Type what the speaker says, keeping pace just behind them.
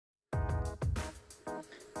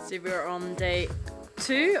So we're on day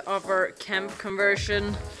 2 of our camp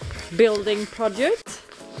conversion building project.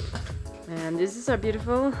 And this is our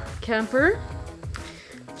beautiful camper.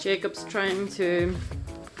 Jacob's trying to,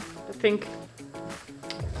 I think,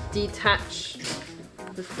 detach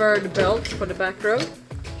the furred belt for the back row.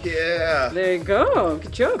 Yeah! There you go,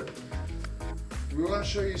 good job. We want to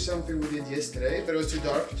show you something we did yesterday, but it was too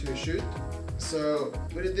dark to shoot. So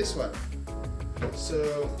we did this one.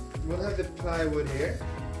 So we'll have the plywood here.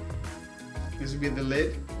 This will be the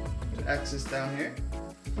lid, with access down here.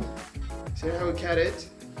 See how we cut it?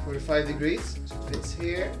 45 degrees, so it fits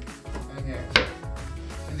here and here.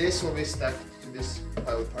 And this will be stuck to this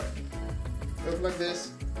plywood part. Open like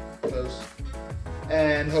this, close,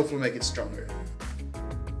 and hopefully make it stronger.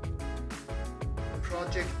 The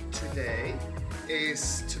project today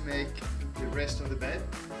is to make the rest of the bed.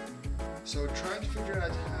 So trying to figure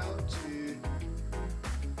out how to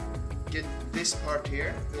get this part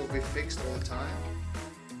here that will be fixed all the time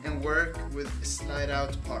and work with a slide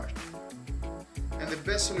out part. And the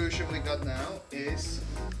best solution we got now is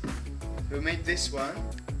we made this one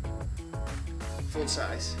full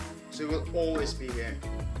size, so it will always be here.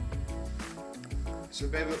 So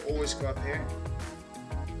the bed will always go up here,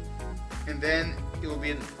 and then it will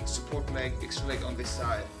be a support leg, extra leg on this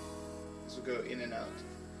side, so go in and out.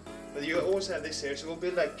 But you also have this here, so it will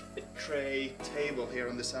be like a tray table here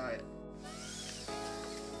on the side.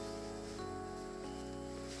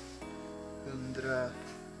 109.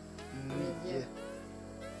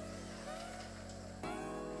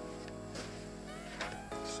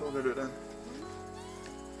 Såg du den?